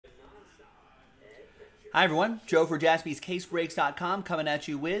Hi everyone, Joe for JaspysCaseBreaks.com coming at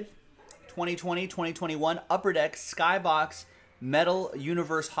you with 2020-2021 Upper Deck Skybox Metal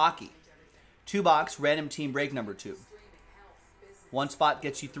Universe Hockey. 2-box random team break number 2. One spot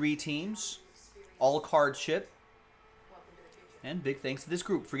gets you 3 teams, all card ship, and big thanks to this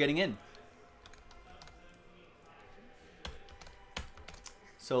group for getting in.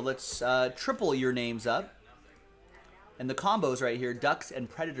 So let's triple your names up. And the combos right here, Ducks and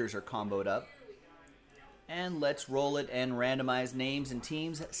Predators are comboed up. And let's roll it and randomize names and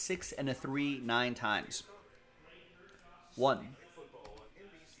teams 6 and a 3 9 times. 1,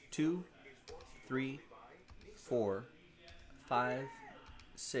 2, 3, 4, 5,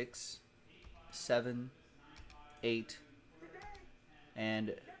 6, 7, 8,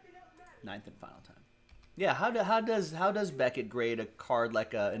 and 9th and final time. Yeah, how does Beckett grade a card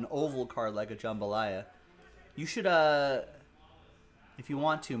like an oval card like a jambalaya? You should if you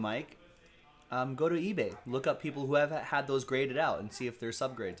want to, Mike. Go to eBay. Look up people who have had those graded out and see if there's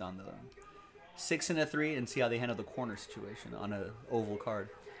subgrades on them. 6 and a 3 and see how they handle the corner situation on an oval card.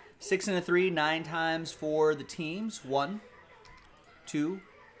 6 and a 3 9 times for the teams. 1, 2,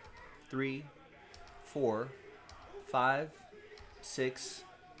 3, 4, 5, 6,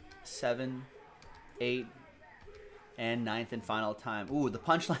 7, 8, and 9th and final time. Ooh, the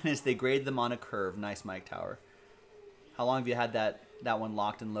punchline is they grade them on a curve. Nice, Mike Tower. How long have you had that one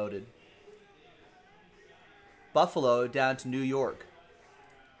locked and loaded? Buffalo down to New York.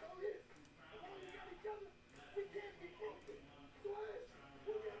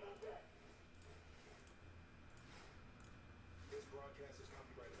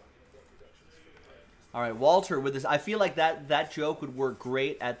 All right, Walter with this. I feel like that joke would work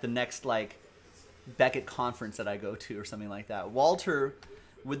great at the next like Beckett conference that I go to or something like that. Walter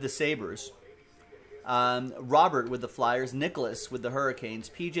with the Sabres. Robert with the Flyers, Nicholas with the Hurricanes,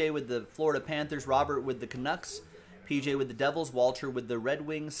 PJ with the Florida Panthers, Robert with the Canucks, PJ with the Devils, Walter with the Red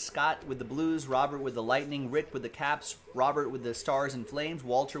Wings, Scott with the Blues, Robert with the Lightning, Rick with the Caps, Robert with the Stars and Flames,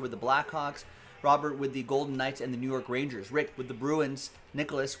 Walter with the Blackhawks, Robert with the Golden Knights and the New York Rangers, Rick with the Bruins,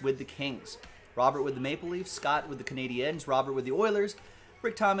 Nicholas with the Kings, Robert with the Maple Leafs, Scott with the Canadiens, Robert with the Oilers,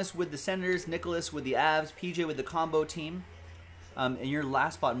 Rick Thomas with the Senators, Nicholas with the Avs, PJ with the Combo Team. And your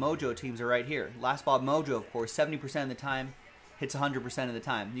Last Spot Mojo teams are right here. Last Spot Mojo, of course, 70% of the time, hits 100% of the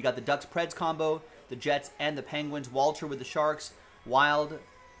time. You got the Ducks Preds combo, the Jets and the Penguins, Walter with the Sharks, Wild,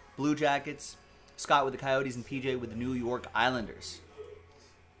 Blue Jackets, Scott with the Coyotes, and PJ with the New York Islanders.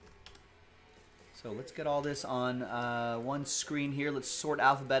 So let's get all this on one screen here. Let's sort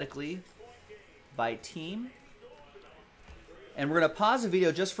alphabetically by team. And we're going to pause the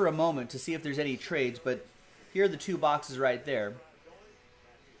video just for a moment to see if there's any trades, but here are the 2 boxes right there.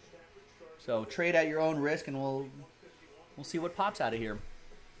 So trade at your own risk, and we'll see what pops out of here.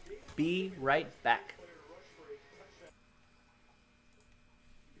 Be right back.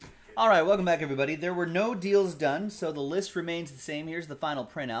 All right, welcome back, everybody. There were no deals done, so the list remains the same. Here's the final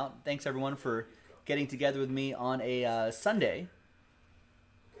printout. Thanks, everyone, for getting together with me on a Sunday.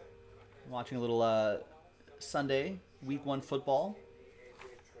 Watching a little Sunday Week 1 football.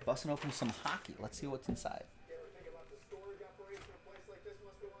 Busting open some hockey. Let's see what's inside.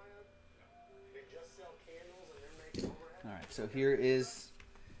 All right, so here is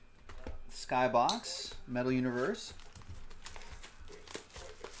Skybox Metal Universe.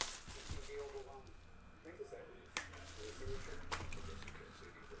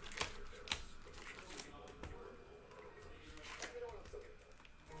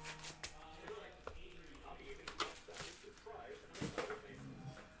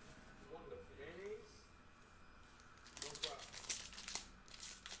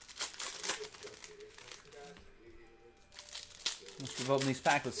 Let's open these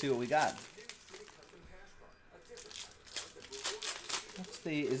packs. Let's see what we got.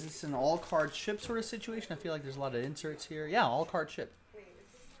 Is this an all-card ship sort of situation? I feel like there's a lot of inserts here. Yeah, all-card ship.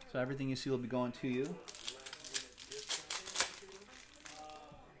 So everything you see will be going to you.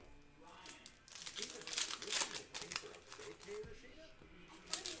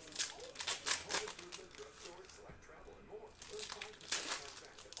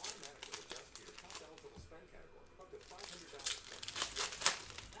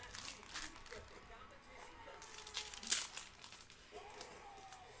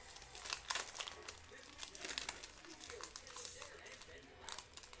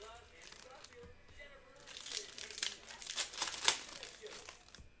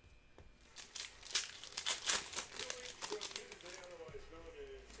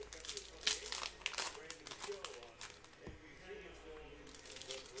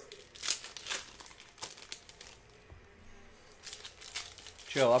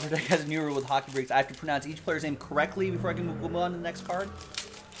 show. Upper Deck has a new rule with hockey breaks. I have to pronounce each player's name correctly before I can move on to the next card.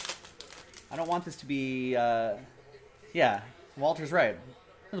 I don't want this to be, yeah, Walter's right.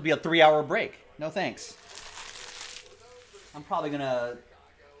 It'll be a 3-hour break. No thanks. I'm probably going to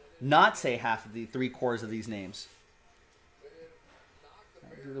not say half of the 3/4 of these names.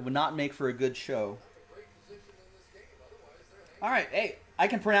 It would not make for a good show. All right, hey, I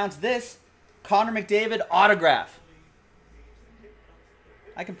can pronounce this. Connor McDavid autograph.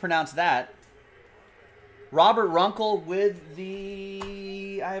 I can pronounce that. Robert Runkle with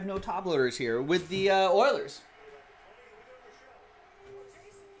the... I have no top loaders here. With the Oilers.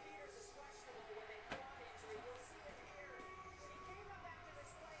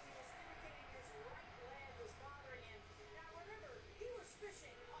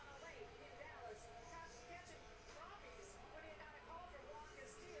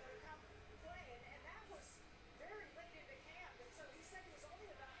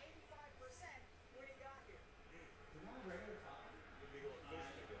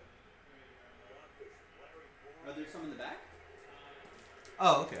 Are there some in the back?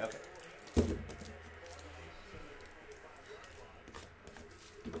 Oh, okay, okay.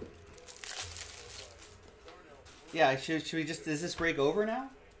 Yeah, should we just... Is this break over now?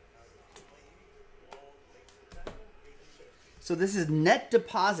 So this is net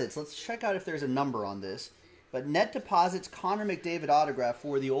deposits. Let's check out if there's a number on this. But net deposits, Connor McDavid autograph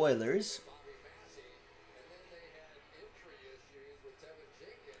for the Oilers.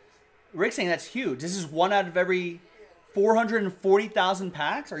 Rick's saying that's huge. This is 1 out of every 440,000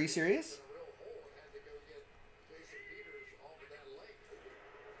 packs. Are you serious?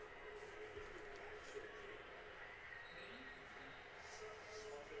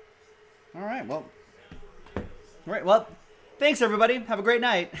 All right. Well, thanks everybody. Have a great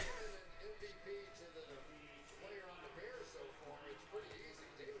night.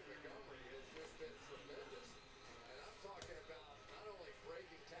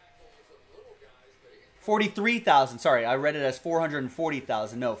 $43,000. Sorry, I read it as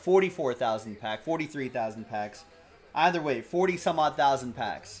 440,000. No, 44,000 pack. 43,000 packs. Either way, 40 some odd thousand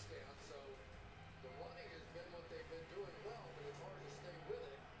packs.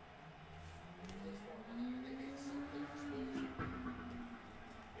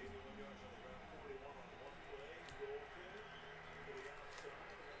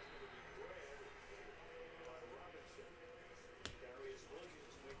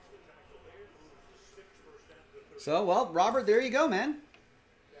 So, well, Robert, there you go, man.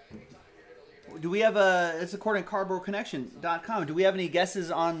 Do we have it's according to cardboardconnection.com. Do we have any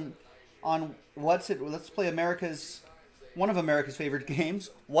guesses on what's it? Let's play one of America's favorite games.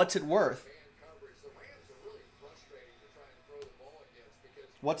 What's it worth?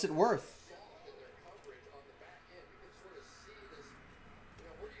 What's it worth?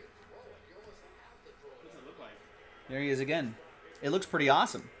 There he is again. It looks pretty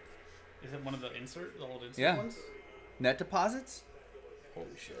awesome. Is it one of the old insert yeah. ones? Net deposits? Holy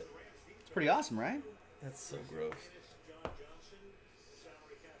shit. It's pretty awesome, right? That's so gross.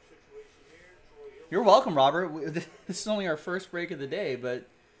 You're welcome, Robert. This is only our first break of the day, but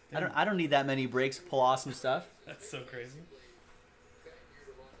I don't need that many breaks to pull awesome stuff. That's so crazy.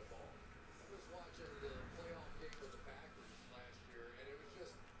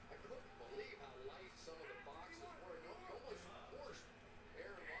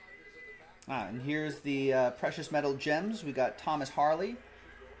 And here's the Precious Metal Gems. We got Thomas Harley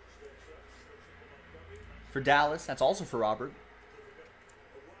for Dallas. That's also for Robert.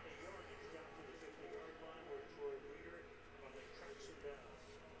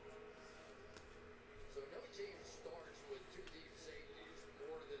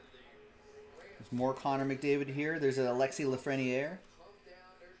 There's more Connor McDavid here. There's an Alexis Lafreniere.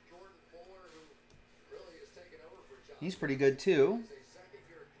 He's pretty good too.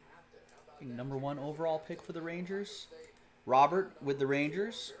 Number 1 overall pick for the Rangers. Robert with the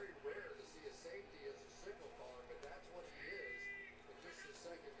Rangers.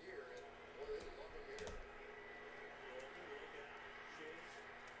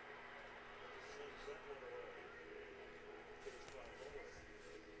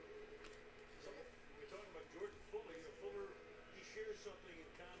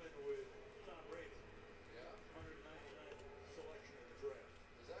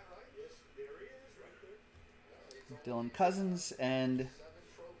 Dylan Cousins and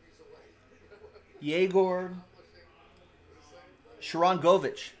Yegor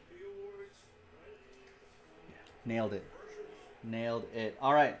Sharangovich. Nailed it. Nailed it.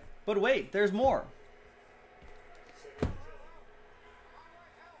 All right. But wait, there's more.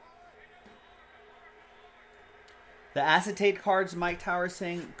 The acetate cards, Mike Tower is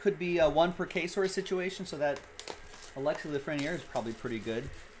saying, could be a 1 per case sort of situation, so that Alexa Lafreniere is probably pretty good.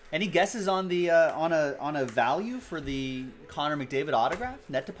 Any guesses on the on a value for the Connor McDavid autograph?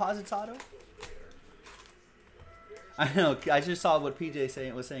 Net deposits auto? I know. I just saw what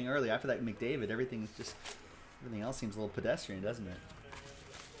PJ was saying earlier. After that McDavid, everything else seems a little pedestrian, doesn't it?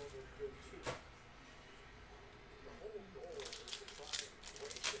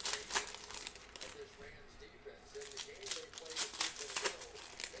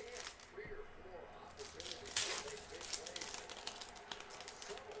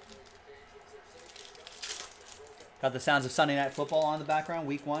 Got the sounds of Sunday Night Football on the background.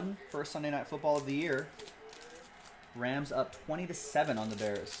 Week 1, first Sunday Night Football of the year. Rams up 20-7 on the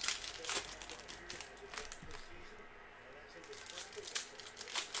Bears.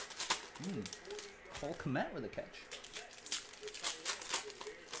 Cole Kmet with a catch.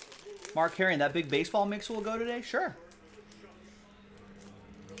 Mark Herring, that big baseball mix will go today? Sure.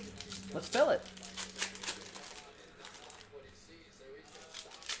 Let's fill it.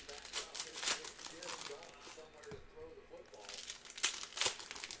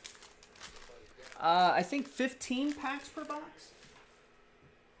 I think 15 packs per box.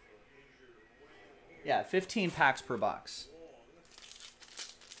 Yeah, 15 packs per box.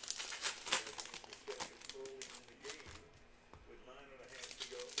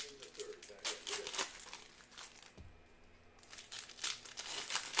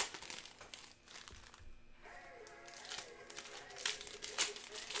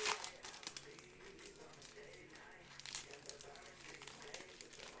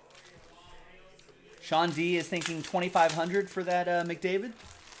 Sean D is thinking 2,500 for that McDavid.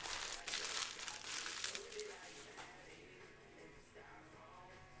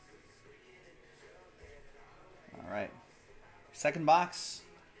 All right. Second box.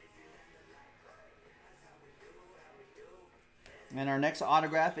 And our next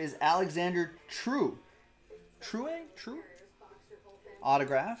autograph is Alexander True. True?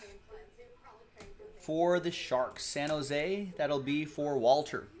 Autograph for the Sharks. San Jose. That'll be for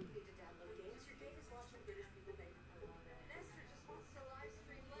Walter.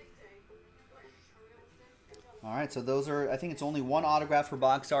 All right, so those are, I think it's only 1 autograph per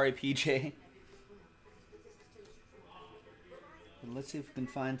box. Sorry, PJ. But let's see if we can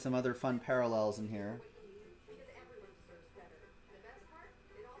find some other fun parallels in here.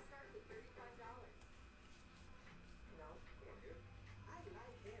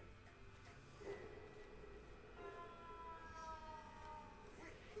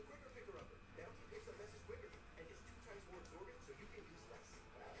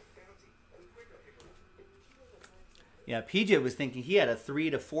 Yeah, PJ was thinking he had a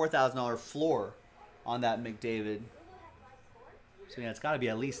 $3,000 to $4,000 floor on that McDavid. So yeah, it's got to be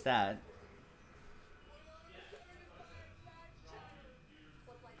at least that.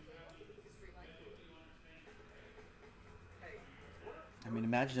 I mean,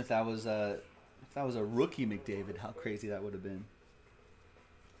 imagine if that was a rookie McDavid, how crazy that would have been.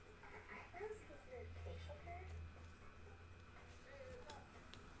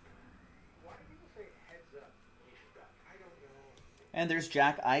 And there's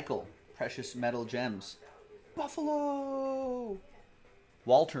Jack Eichel, Precious Metal Gems. Buffalo!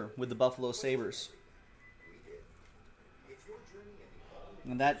 Walter with the Buffalo Sabres.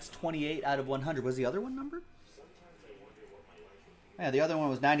 And that's 28 out of 100. Was the other one numbered? Yeah, the other one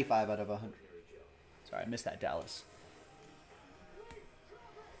was 95 out of 100. Sorry, I missed that, Dallas.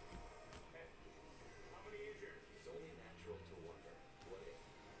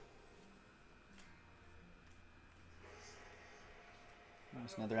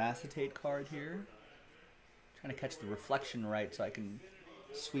 There's another acetate card here. Trying to catch the reflection right so I can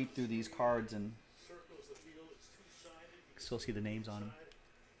sweep through these cards and still see the names on them.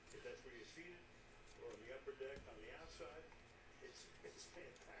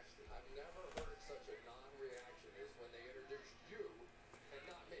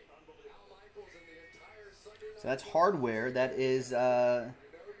 So that's hardware. That is Evgeny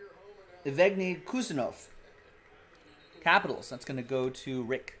Kuznetsov. Capitals. That's going to go to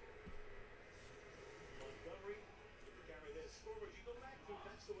Rick.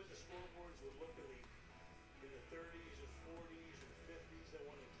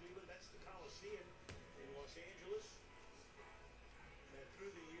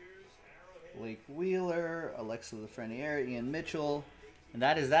 Blake Wheeler, Alexa Lafreniere, Ian Mitchell, and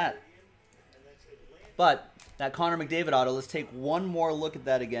that is that. But that Connor McDavid auto, let's take one more look at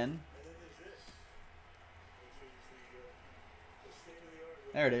that again.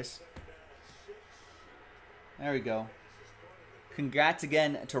 There it is. There we go. Congrats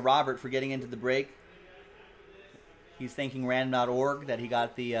again to Robert for getting into the break. He's thanking random.org that he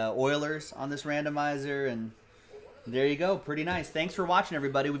got the Oilers on this randomizer, and there you go. Pretty nice. Thanks for watching,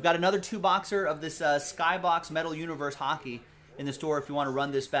 everybody. We've got another 2-boxer of this SKYBOX Metal Universe hockey in the store if you want to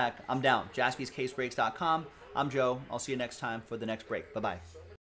run this back. I'm down. JaspysCaseBreaks.com. I'm Joe. I'll see you next time for the next break. Bye-bye.